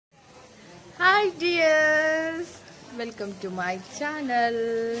Hi dears, welcome to my channel.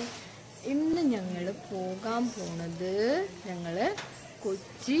 ഇന്ന് ഞങ്ങൾ പോകാൻ പോണത്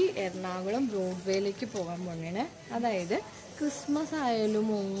കൊച്ചി എറണാകുളം ബ്രോഡ്വേയിലേക്ക് പോകാൻ പോണേണ്. അതായത് ക്രിസ്മസ് ആയാലും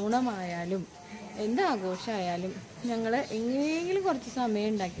ഓണമായാലും എന്ത് ആഘോഷമായാലും ഞങ്ങൾ എങ്ങനെയെങ്കിലും കുറച്ച് സമയം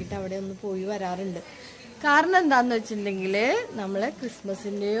ഉണ്ടാക്കിയിട്ട് അവിടെ ഒന്ന് പോയി വരാറുണ്ട്. കാരണം എന്താണെന്ന് വെച്ചിട്ടുണ്ടെങ്കിൽ നമ്മൾ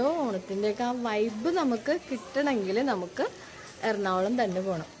ക്രിസ്മസിൻ്റെയോ ഓണത്തിൻ്റെയൊക്കെ ആ വൈബ് നമുക്ക് കിട്ടണമെങ്കിൽ നമുക്ക് എറണാകുളം തന്നെ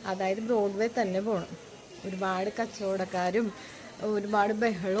പോകണം, അതായത് ബ്രോഡ്വേ തന്നെ പോകണം. ഒരുപാട് കച്ചവടക്കാരും ഒരുപാട്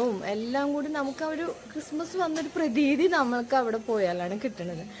ബഹളവും എല്ലാം കൂടി നമുക്ക് ഒരു ക്രിസ്മസ് വന്നൊരു പ്രതീതി നമ്മൾക്ക് അവിടെ പോയാലാണ്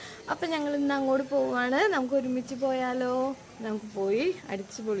കിട്ടുന്നത്. അപ്പം ഞങ്ങൾ ഇന്ന് അങ്ങോട്ട് പോവാണ്. നമുക്ക് ഒരുമിച്ച് പോയാലോ? നമുക്ക് പോയി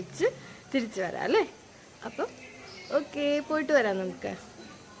അടിച്ച് പൊളിച്ച് തിരിച്ചു വരാം അല്ലേ? അപ്പം ഓക്കെ, പോയിട്ട് വരാം നമുക്ക്.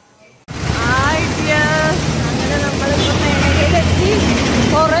 അങ്ങനെ നമ്മളിപ്പോൾ മേഖലയിലെത്തി.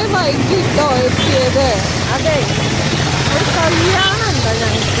 കുറേ വൈകിട്ടോ എത്തിയത്. അതെ, ഒരു കല്യാണം ഉണ്ടോ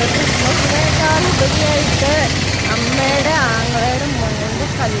ഞങ്ങൾക്ക്. ക്രിസ്മസിനേക്കാൾ ഉപരിയായിട്ട് അമ്മയുടെ ആങ്ങളയുടെ മോൻ്റെ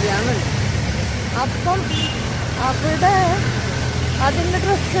കല്യാണമുണ്ട്. അപ്പം അവിടെ അതിൻ്റെ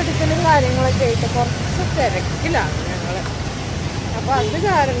ഡ്രസ്സ് എടുക്കലും കാര്യങ്ങളൊക്കെ ആയിട്ട് കുറച്ച് തിരക്കിലാണ് ഞങ്ങൾ. അപ്പോൾ അത്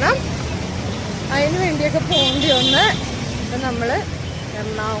കാരണം അതിന് വേണ്ടിയൊക്കെ പോകേണ്ടി വന്ന് ഇപ്പം നമ്മൾ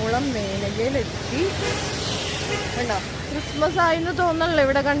എറണാകുളം മേനകയിലെത്തി. കേട്ടോ, ക്രിസ്മസ് ആയിന്ന് തോന്നണല്ലോ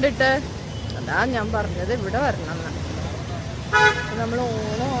ഇവിടെ കണ്ടിട്ട്. അതാ ഞാൻ പറഞ്ഞത് ഇവിടെ വരണം എന്ന്. നമ്മൾ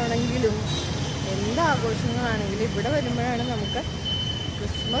ഓണമാണെങ്കിലും എന്താഘോഷങ്ങളാണെങ്കിലും ഇവിടെ വരുമ്പോഴാണ് നമുക്ക്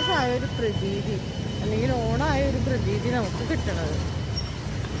ക്രിസ്മസ് ആയൊരു പ്രതീതി അല്ലെങ്കിൽ ഓണമായൊരു പ്രതീതി നമുക്ക് കിട്ടണത്.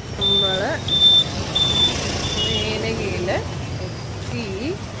 നമ്മൾ മേനകയിൽ എത്തി.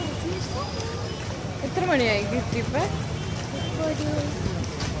 എത്ര മണിയായി കിട്ടിയപ്പോൾ?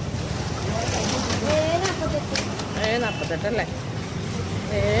 7:48 അല്ലേ?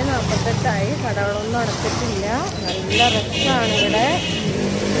 7:48 കടകളൊന്നും അടച്ചിട്ടില്ല. നല്ല രസമാണ് ഇവിടെ.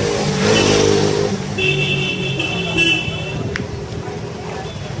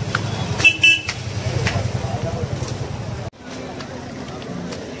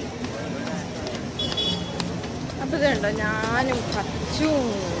 അപ്പൊ ഇതുണ്ടോ, ഞാനും കച്ചും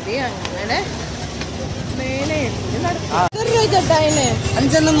കൂടി അങ്ങനെ മേലെ നടത്തി. എത്ര രൂപ ചേട്ടാ അതിന്?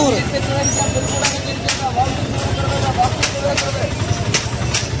 500.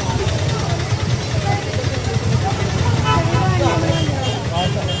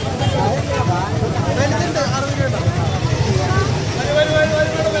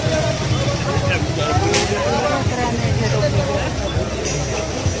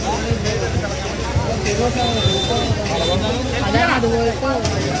 അതാണ് അതുപോലത്തെ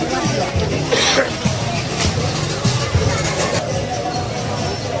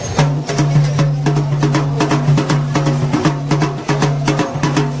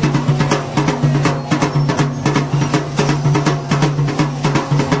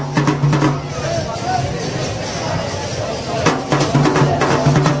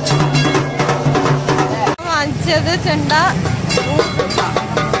വാങ്ങിച്ചത് ചെണ്ട.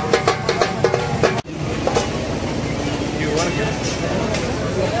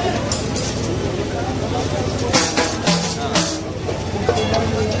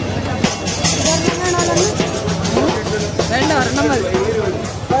 വേണ്ട, ഒരെണ്ണം മതി.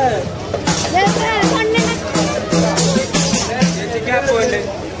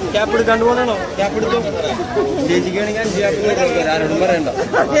 ക്യാപ്പ് എടുക്കാണ്ട് പോകണോ? ക്യാപ്പ് എടുത്തോ. ചേച്ചിക്കാണെങ്കിൽ 5 ക്യാപ്പ് ആരോടും പറയണ്ട.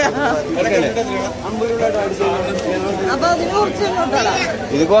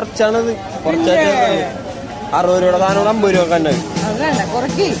 ഇത് കുറച്ചാണത്. കുറച്ചായിട്ട് 60 രൂപയുടെ സാധനം 50 രൂപ കണ്ടത്.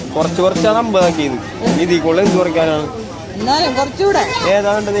 കുറച്ചാണ് 50 ആക്കിയത്. ഇതിൽ കൂടുതൽ എന്ത് കുറയ്ക്കാനാണ്? ഏതാ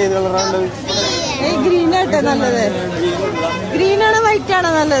വേണ്ടത്? ഏത് കളറാണ്ടത്? ഗ്രീൻ ആട്ടെ നല്ലത്. ഗ്രീനാണ് വൈറ്റ് ആണോ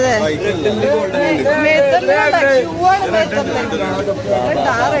നല്ലത്?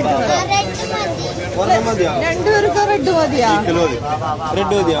 രണ്ടുപേർക്ക് റെഡ് മതിയാ?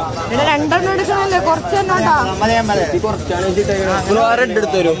 റെഡ് മതിയാ? രണ്ടെണ്ണം എടുക്കണല്ലേ? കുറച്ചെണ്ണോട്ടാ. റെഡ്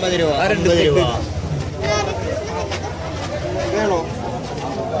എടുത്തു തരും. വേണോ?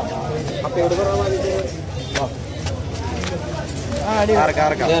 അപ്പൊ എവിടെ പറയാൻ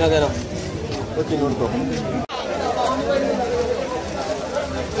കൊച്ചിനോട്ടോ?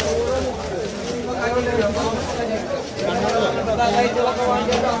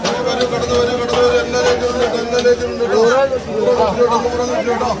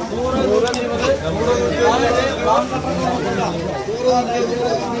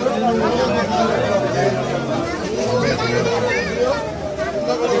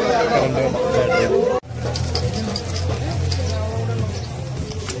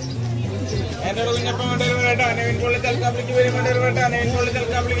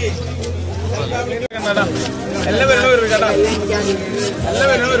 Hello,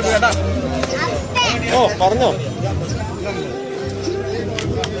 ഓ പറഞ്ഞോ.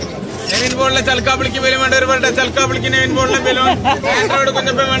 നെവിൻ ബോളിലെ ചൽക്കാപ്പിളിക്ക് ബലൂൺ വേണ്ടവർ പറയട്ടെ. ചൽക്കാപ്പിളിക്ക് നെവിൻ ബോളിലെ ബലൂൺ. ആൻഡ്രോയിഡ്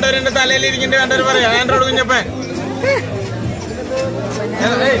കുഞ്ഞപ്പൻ വേണ്ടവരുടെ തലയിലിരിക്കേണ്ട വേണ്ടവർ പറയാം. ആൻഡ്രോയിഡ് കുഞ്ഞപ്പൻ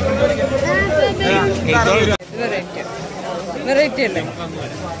വെറൈറ്റി അല്ലേ?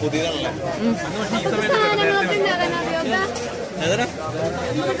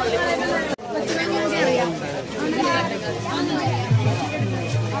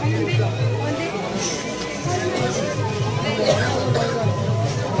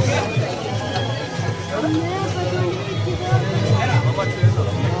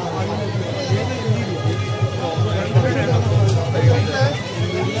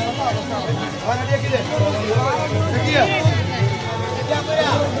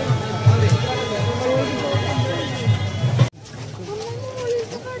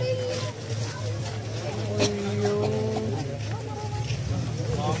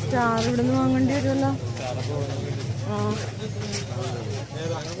 സ്റ്റാർ ഇവിടെ നിന്ന് വാങ്ങേണ്ടി വരുമല്ലോ.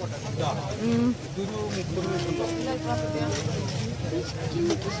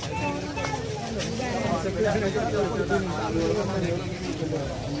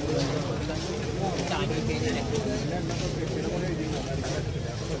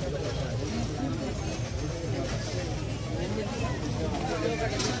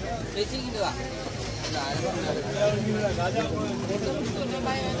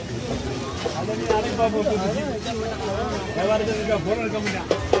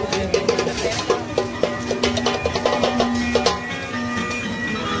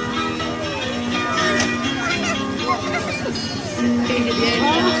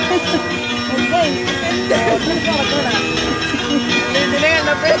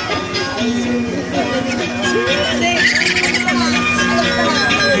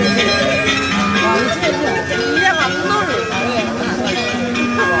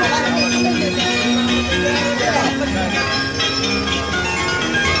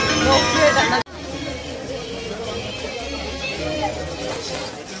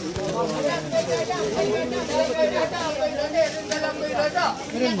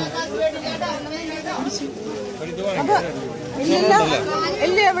 അപ്പൊ ഇല്ലല്ലോ,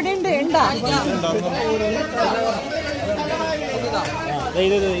 ഇല്ല എവിടെ ഉണ്ട്? ഉണ്ടാ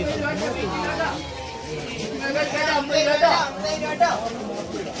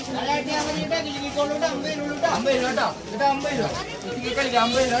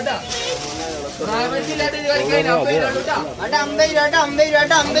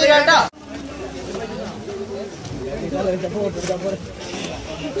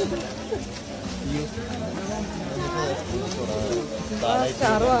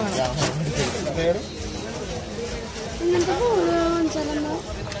സ്റ്റാർ വാങ്ങണം. ഇങ്ങനത്തെ വാങ്ങിച്ചാലോ?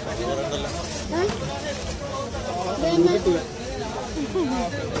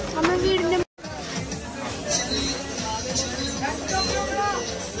 അമ്മ വീടിന്റെ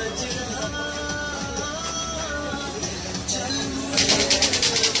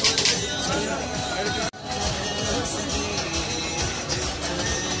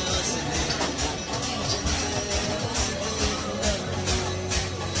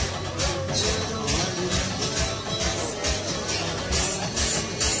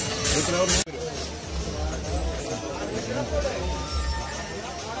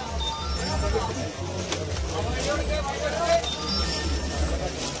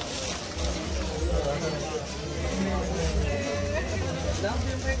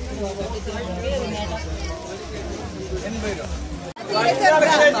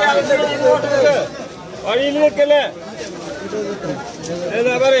വഴിയിൽ നിൽക്കല്ലേ?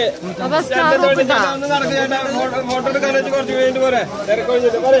 എന്താ പറയേ? ഫോട്ടോ എടുക്കാൻ വെച്ച് കുറച്ച് കഴിഞ്ഞിട്ട് പോരെ, തിരക്ക്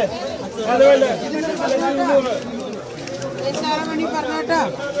കഴിഞ്ഞിട്ട് പറയേ. അതുപോലെ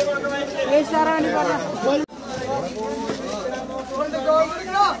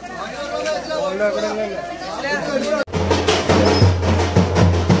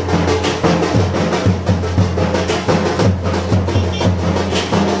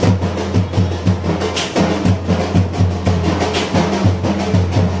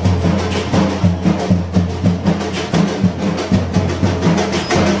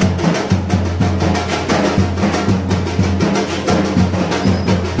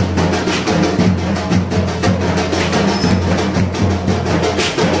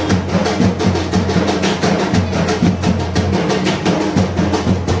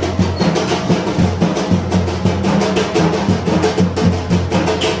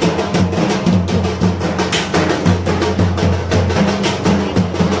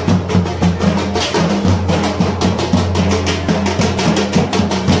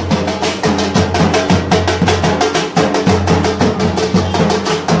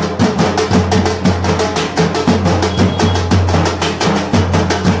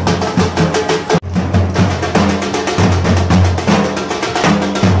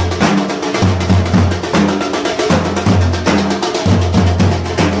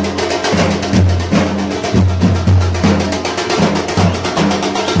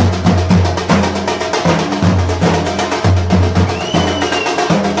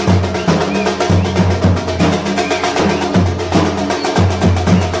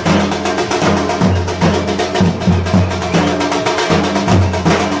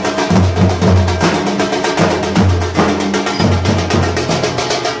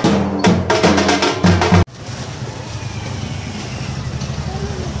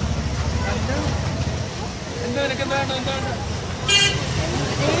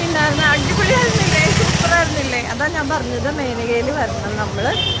അടിപൊളിയായിരുന്നില്ലേ, സൂപ്പറായിരുന്നില്ലേ? അതാ ഞാൻ പറഞ്ഞത്, മേനകയിൽ വരണം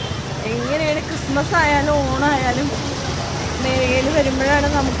നമ്മള്. എങ്ങനെയാണ് ക്രിസ്മസ് ആയാലും ഓണായാലും മേനകയിൽ വരുമ്പോഴാണ്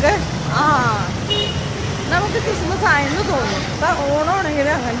നമുക്ക് ക്രിസ്മസ് ആയെന്ന് തോന്നും. ഇപ്പൊ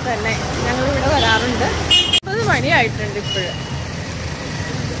ഓണമാണെങ്കിലും അങ്ങനെ തന്നെ ഞങ്ങളിവിടെ വരാറുണ്ട്. 9 മണിയായിട്ടുണ്ട്. ഇപ്പോഴും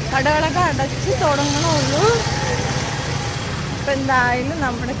കടകളൊക്കെ അടച്ച് തുടങ്ങണുള്ളൂ. ഇപ്പൊ എന്തായാലും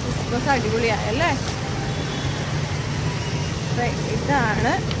നമ്മുടെ ക്രിസ്മസ് അടിപൊളിയായല്ലേ.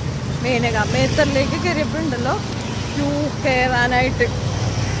 ഇതാണ് മേനക. മേത്തറിലേക്ക് കയറിയപ്പോഴുണ്ടല്ലോ ക്യൂ കയറാനായിട്ട്.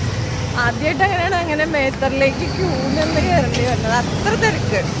 ആദ്യമായിട്ട് അങ്ങനെയാണ് അങ്ങനെ മേത്തറിലേക്ക് ക്യൂ നിന്ന് കയറേണ്ടി വന്നത്. അത്ര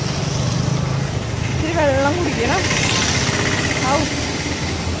തിരക്ക്. ഇത്തിരി വെള്ളം കുടിക്കണം.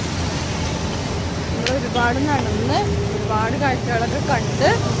 നമ്മൾ ഒരുപാട് നടന്ന് ഒരുപാട് കാഴ്ചകളൊക്കെ കണ്ട്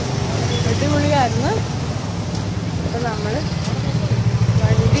അടിപൊളിയായിരുന്നു. അപ്പൊ നമ്മൾ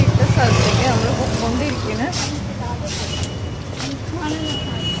വണ്ടി ഇട്ട സ്ഥലത്തേക്ക് നമ്മൾ പൊയ്ക്കൊണ്ടിരിക്കുന്നു.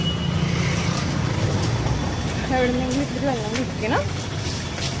 എവിടെന്നെങ്കിലും ഇത്തിരി വെള്ളം കുടിക്കണം.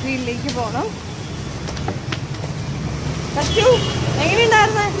 വീട്ടിലേക്ക് പോകണം.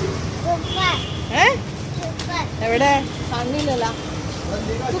 എങ്ങനെയുണ്ടായിരുന്നേ? എവിടെ കണ്ണില്ലല്ലോ.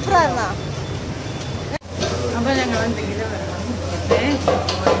 സൂപ്പറായിരുന്നാ? അപ്പൊ ഞങ്ങൾ എന്തെങ്കിലും വെള്ളം കുടിക്കട്ടെ.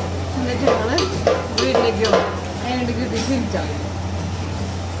 എന്നിട്ട് ഞങ്ങള് വീട്ടിലേക്ക് പോകും. അതിനിടയ്ക്ക് തിരിച്ചാ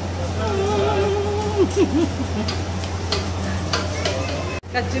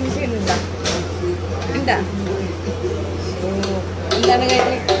കച്ചുമിശി ഉണ്ടാ ഉണ്ടാ? എന്താണ്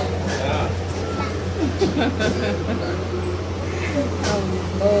കയ്യിൽ?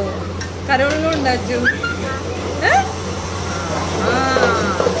 കരോളിനും ഉണ്ടാച്ചു.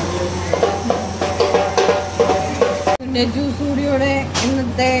 പിന്നെ ജ്യൂസ് കൂടിയോടെ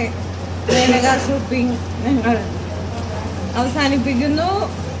ഇന്നത്തെ മേനക ഷോപ്പിംഗ് ഞങ്ങൾ അവസാനിപ്പിക്കുന്നു.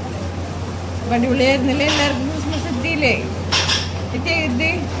 അടിപൊളിയായിരുന്നില്ലേ? എല്ലാവർക്കും ക്രിസ്മസ് എത്തിയില്ലേ?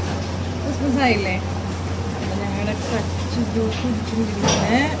 ക്രിസ്മസ് ആയില്ലേ? അപ്പൊ ഞങ്ങളുടെ കച്ച് ജ്യൂസ്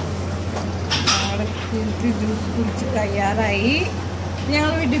കുടിച്ചുകൊണ്ടിരിക്കുന്നത്. ഞങ്ങളുടെ ജ്യൂസ് കുടിച്ച് തയ്യാറായി.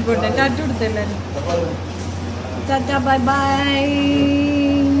 ഞങ്ങൾ വീട്ടിൽ പോട്ടെ. ടാറ്റ കൊടുത്തെല്ലാരും. Tata, bye bye.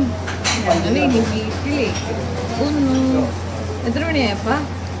 ഞങ്ങൾ ഇനി വീട്ടിലേക്ക് പോകുന്നു. എത്ര മണിയായപ്പാ?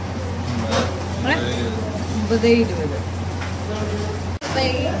 9:20. ബൈ.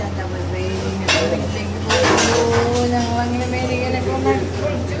 Tata, bye bye. ഞങ്ങൾ വീട്ടിലേക്ക്